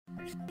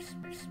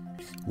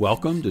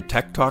Welcome to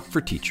Tech Talk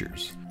for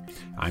Teachers.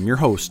 I'm your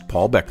host,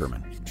 Paul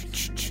Beckerman.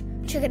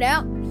 Check it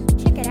out.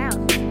 Check it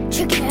out.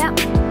 Check it out.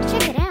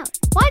 Check it out.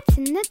 What's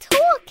in the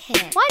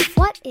toolkit?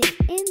 What is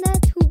in the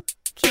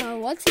toolkit?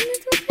 What's in the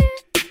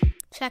toolkit?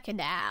 Check it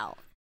out.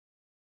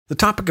 The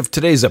topic of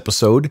today's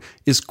episode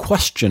is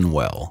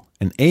QuestionWell,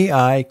 an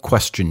AI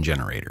question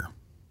generator.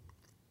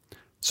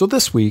 So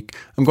this week,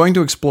 I'm going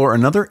to explore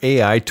another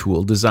AI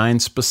tool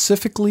designed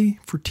specifically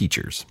for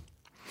teachers.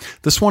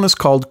 This one is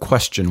called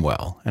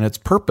QuestionWell, and its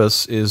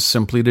purpose is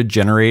simply to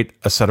generate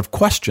a set of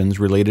questions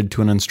related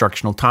to an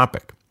instructional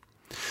topic.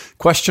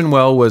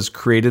 QuestionWell was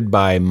created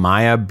by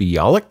Maya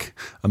Bialik,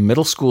 a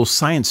middle school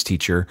science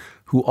teacher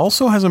who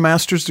also has a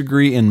master's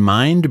degree in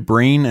mind,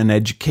 brain, and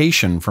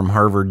education from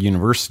Harvard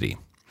University.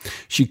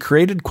 She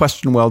created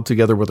QuestionWell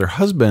together with her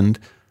husband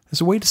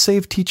as a way to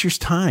save teachers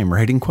time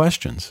writing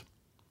questions.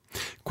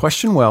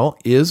 QuestionWell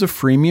is a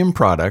freemium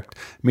product,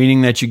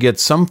 meaning that you get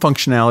some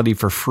functionality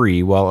for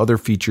free while other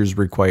features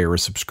require a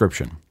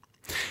subscription.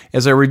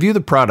 As I review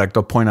the product,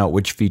 I'll point out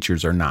which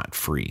features are not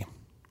free.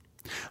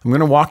 I'm going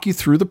to walk you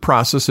through the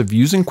process of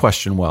using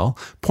QuestionWell,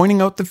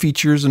 pointing out the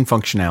features and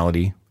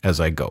functionality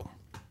as I go.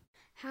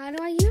 How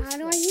do I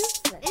use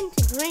this?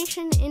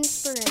 Integration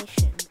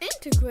inspiration.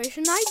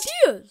 Integration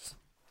ideas.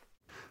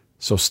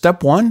 So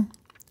step 1,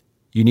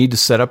 you need to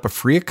set up a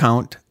free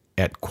account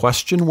at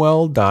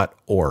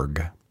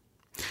questionwell.org.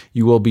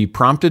 You will be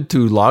prompted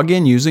to log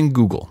in using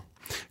Google.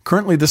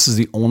 Currently, this is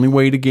the only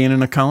way to gain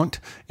an account,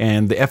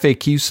 and the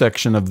FAQ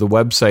section of the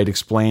website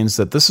explains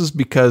that this is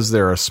because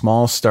they're a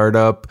small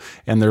startup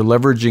and they're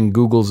leveraging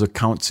Google's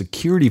account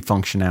security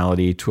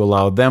functionality to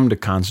allow them to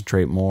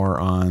concentrate more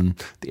on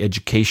the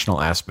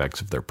educational aspects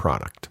of their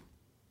product.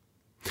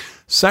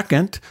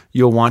 Second,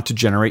 you'll want to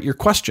generate your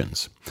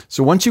questions.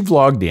 So once you've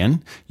logged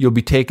in, you'll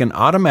be taken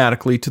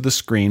automatically to the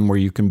screen where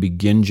you can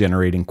begin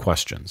generating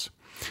questions.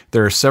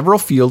 There are several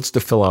fields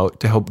to fill out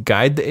to help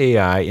guide the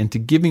AI into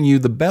giving you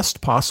the best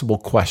possible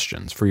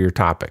questions for your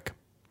topic.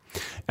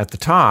 At the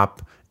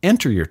top,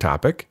 enter your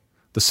topic,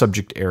 the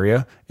subject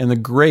area, and the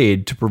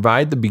grade to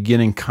provide the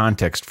beginning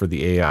context for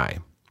the AI.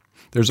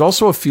 There's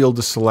also a field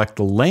to select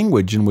the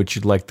language in which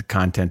you'd like the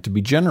content to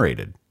be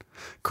generated.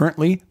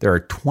 Currently, there are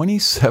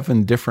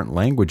 27 different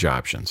language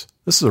options.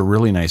 This is a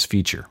really nice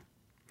feature.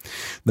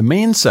 The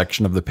main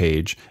section of the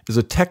page is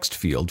a text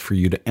field for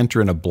you to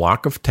enter in a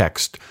block of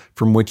text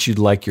from which you'd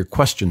like your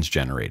questions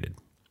generated.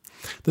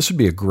 This would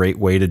be a great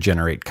way to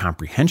generate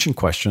comprehension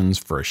questions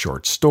for a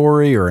short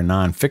story or a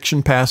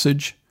nonfiction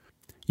passage.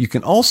 You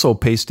can also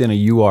paste in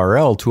a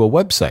URL to a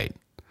website.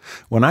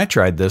 When I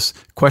tried this,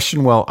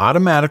 QuestionWell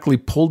automatically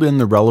pulled in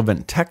the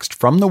relevant text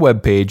from the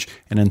web page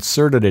and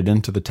inserted it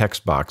into the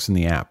text box in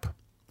the app.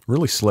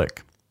 Really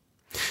slick.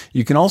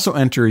 You can also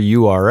enter a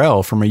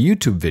URL from a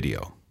YouTube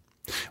video.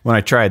 When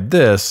I tried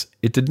this,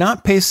 it did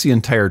not paste the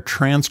entire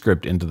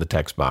transcript into the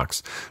text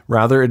box.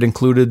 Rather, it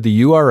included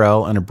the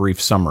URL and a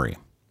brief summary.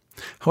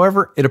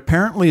 However, it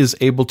apparently is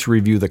able to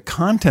review the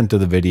content of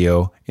the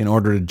video in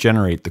order to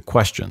generate the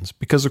questions,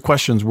 because the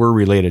questions were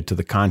related to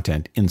the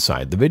content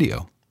inside the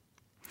video.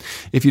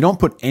 If you don't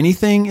put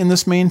anything in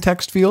this main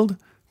text field,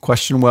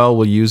 QuestionWell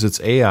will use its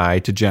AI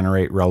to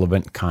generate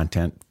relevant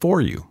content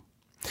for you.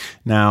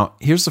 Now,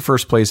 here's the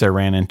first place I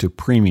ran into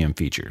premium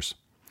features.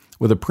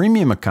 With a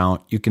premium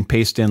account, you can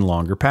paste in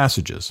longer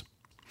passages.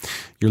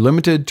 You're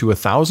limited to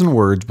 1,000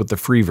 words with the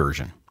free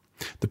version.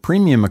 The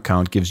premium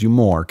account gives you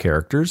more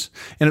characters,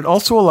 and it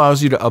also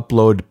allows you to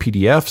upload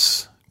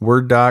PDFs,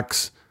 Word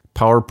docs,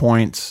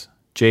 PowerPoints,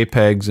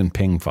 JPEGs, and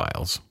PNG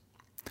files.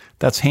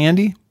 That's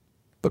handy,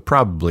 but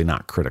probably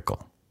not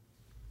critical.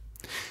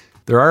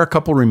 There are a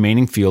couple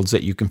remaining fields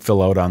that you can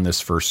fill out on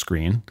this first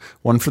screen.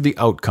 One for the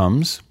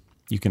outcomes.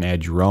 You can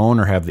add your own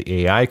or have the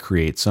AI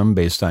create some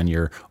based on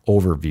your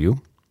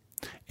overview.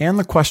 And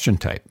the question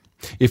type.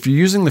 If you're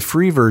using the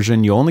free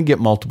version, you only get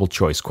multiple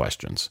choice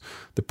questions.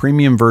 The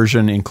premium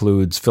version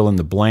includes fill in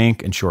the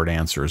blank and short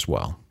answer as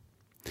well.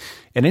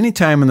 At any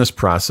time in this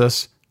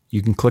process,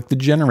 you can click the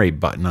Generate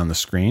button on the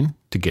screen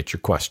to get your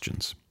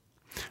questions.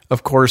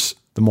 Of course,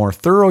 the more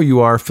thorough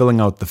you are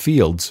filling out the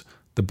fields,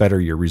 the better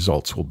your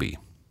results will be.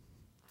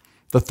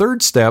 The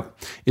third step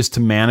is to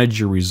manage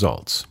your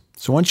results.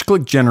 So once you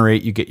click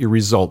Generate, you get your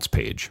results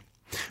page.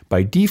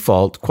 By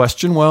default,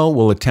 QuestionWell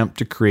will attempt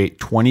to create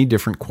 20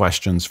 different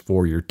questions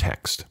for your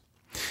text.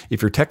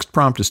 If your text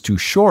prompt is too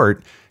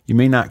short, you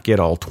may not get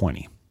all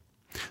 20.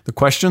 The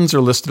questions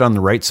are listed on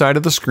the right side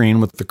of the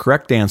screen with the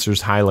correct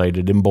answers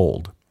highlighted in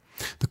bold.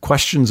 The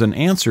questions and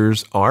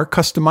answers are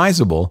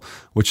customizable,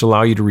 which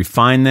allow you to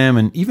refine them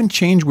and even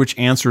change which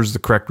answer is the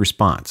correct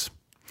response.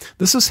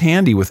 This is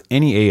handy with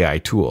any AI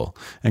tool,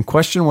 and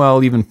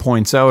QuestionWell even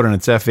points out in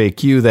its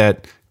FAQ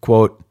that,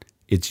 quote,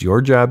 "It's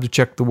your job to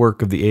check the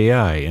work of the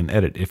AI and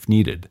edit if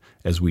needed,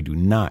 as we do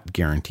not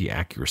guarantee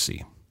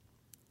accuracy."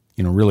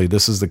 Really,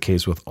 this is the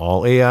case with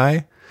all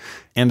AI,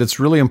 and it's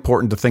really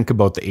important to think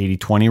about the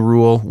 80-20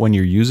 rule when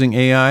you're using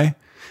AI.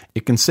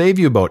 It can save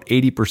you about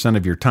 80%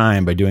 of your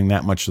time by doing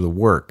that much of the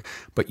work,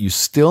 but you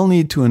still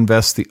need to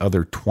invest the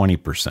other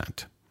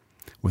 20%.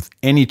 With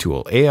any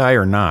tool, AI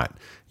or not,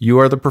 you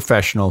are the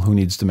professional who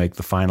needs to make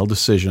the final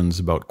decisions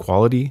about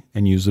quality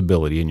and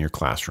usability in your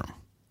classroom.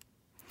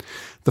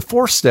 The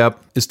fourth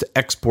step is to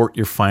export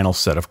your final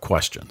set of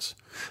questions.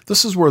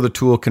 This is where the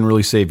tool can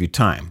really save you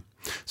time.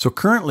 So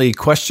currently,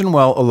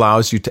 QuestionWell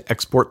allows you to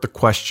export the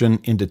question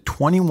into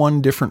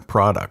 21 different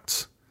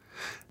products.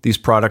 These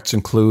products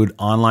include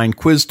online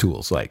quiz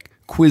tools like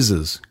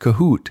Quizzes,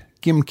 Kahoot,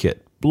 Gimkit,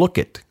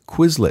 Blookit,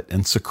 Quizlet,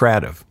 and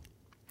Socrative.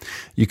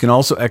 You can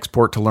also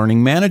export to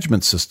learning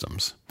management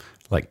systems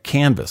like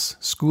Canvas,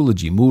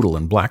 Schoology, Moodle,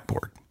 and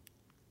Blackboard.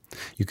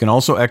 You can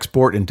also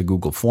export into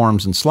Google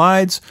Forms and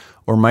Slides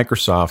or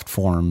Microsoft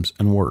Forms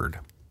and Word.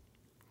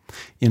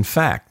 In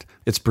fact,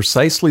 it's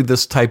precisely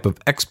this type of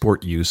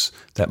export use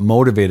that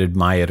motivated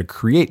Maya to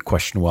create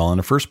QuestionWell in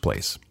the first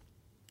place.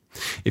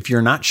 If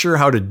you're not sure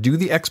how to do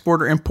the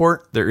export or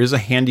import, there is a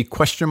handy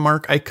question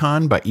mark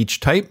icon by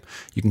each type.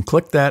 You can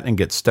click that and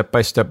get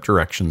step-by-step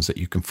directions that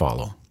you can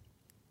follow.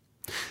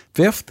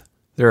 Fifth,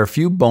 there are a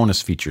few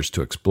bonus features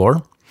to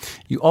explore.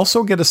 You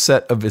also get a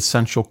set of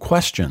essential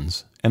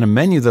questions and a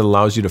menu that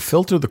allows you to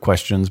filter the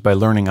questions by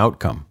learning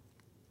outcome.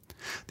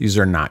 These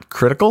are not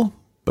critical,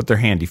 but they're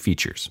handy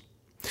features.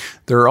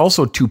 There are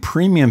also 2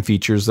 premium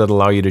features that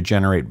allow you to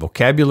generate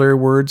vocabulary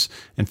words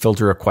and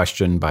filter a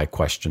question by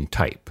question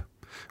type,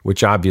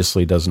 which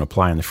obviously doesn't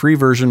apply in the free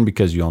version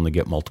because you only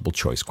get multiple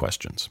choice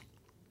questions.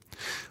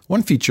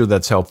 One feature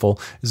that's helpful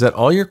is that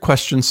all your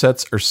question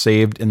sets are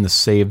saved in the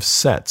Save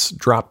Sets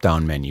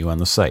drop-down menu on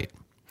the site.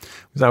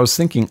 Because I was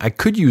thinking I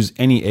could use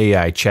any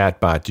AI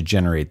chatbot to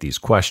generate these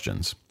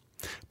questions,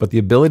 but the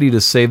ability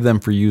to save them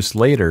for use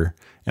later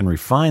and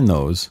refine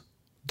those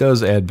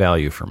does add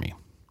value for me.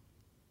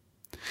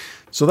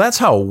 So that's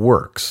how it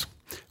works.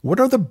 What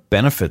are the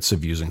benefits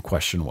of using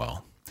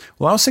QuestionWell?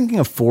 Well, I was thinking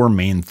of 4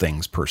 main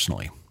things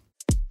personally.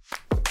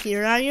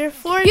 Here are your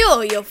 4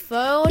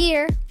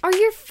 Here are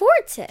your 4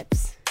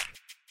 tips.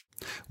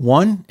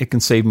 1, it can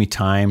save me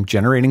time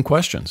generating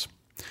questions.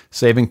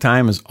 Saving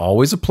time is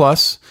always a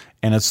plus,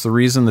 and it's the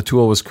reason the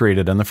tool was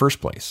created in the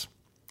first place.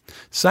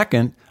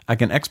 Second, I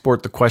can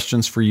export the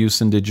questions for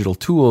use in digital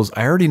tools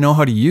I already know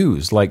how to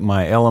use, like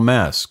my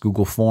LMS,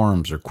 Google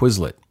Forms, or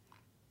Quizlet.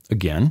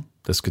 Again,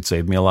 this could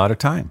save me a lot of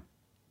time.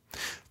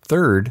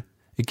 Third,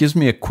 it gives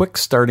me a quick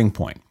starting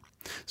point.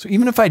 So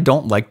even if I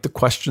don't like the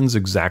questions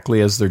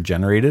exactly as they're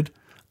generated,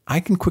 I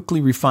can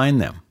quickly refine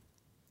them.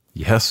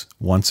 Yes,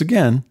 once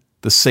again,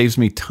 this saves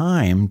me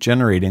time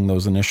generating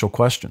those initial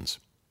questions.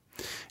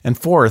 And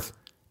fourth,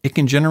 it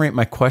can generate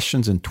my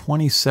questions in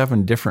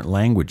 27 different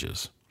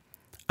languages.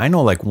 I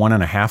know like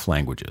 1.5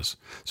 languages,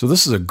 so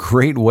this is a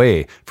great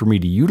way for me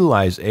to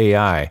utilize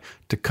AI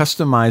to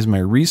customize my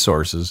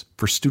resources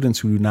for students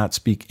who do not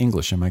speak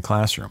English in my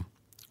classroom.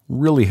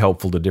 Really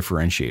helpful to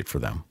differentiate for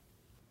them.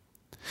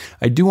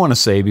 I do want to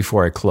say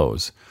before I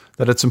close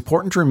that it's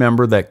important to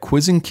remember that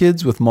quizzing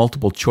kids with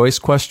multiple choice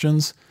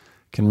questions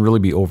can really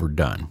be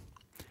overdone.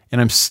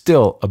 And I'm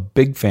still a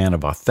big fan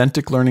of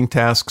authentic learning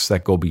tasks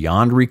that go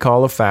beyond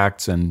recall of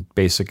facts and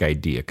basic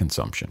idea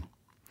consumption.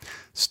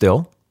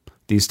 Still,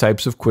 these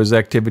types of quiz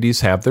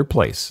activities have their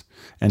place,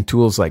 and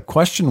tools like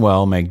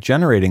QuestionWell make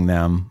generating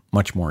them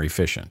much more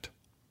efficient.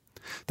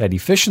 That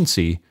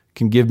efficiency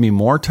can give me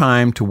more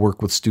time to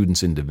work with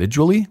students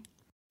individually,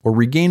 or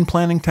regain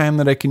planning time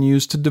that I can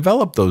use to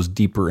develop those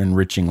deeper,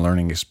 enriching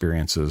learning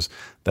experiences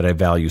that I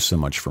value so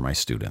much for my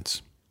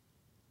students.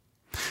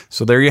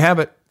 So there you have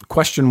it,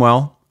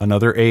 QuestionWell,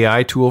 another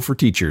AI tool for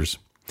teachers.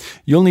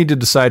 You'll need to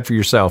decide for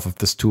yourself if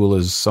this tool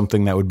is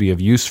something that would be of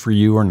use for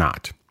you or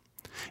not.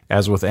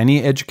 As with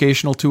any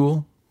educational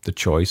tool, the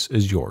choice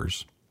is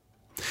yours.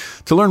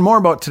 To learn more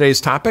about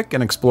today's topic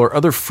and explore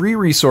other free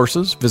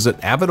resources, visit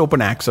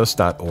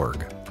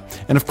avidopenaccess.org.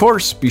 And of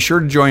course, be sure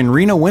to join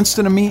Rena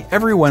Winston and me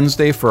every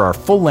Wednesday for our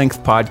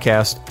full-length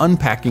podcast,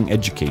 Unpacking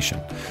Education,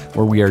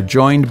 where we are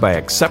joined by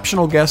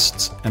exceptional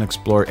guests and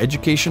explore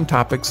education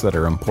topics that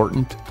are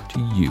important to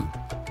you.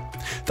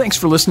 Thanks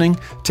for listening,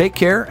 take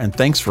care, and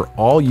thanks for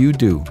all you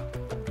do.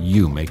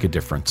 You make a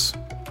difference.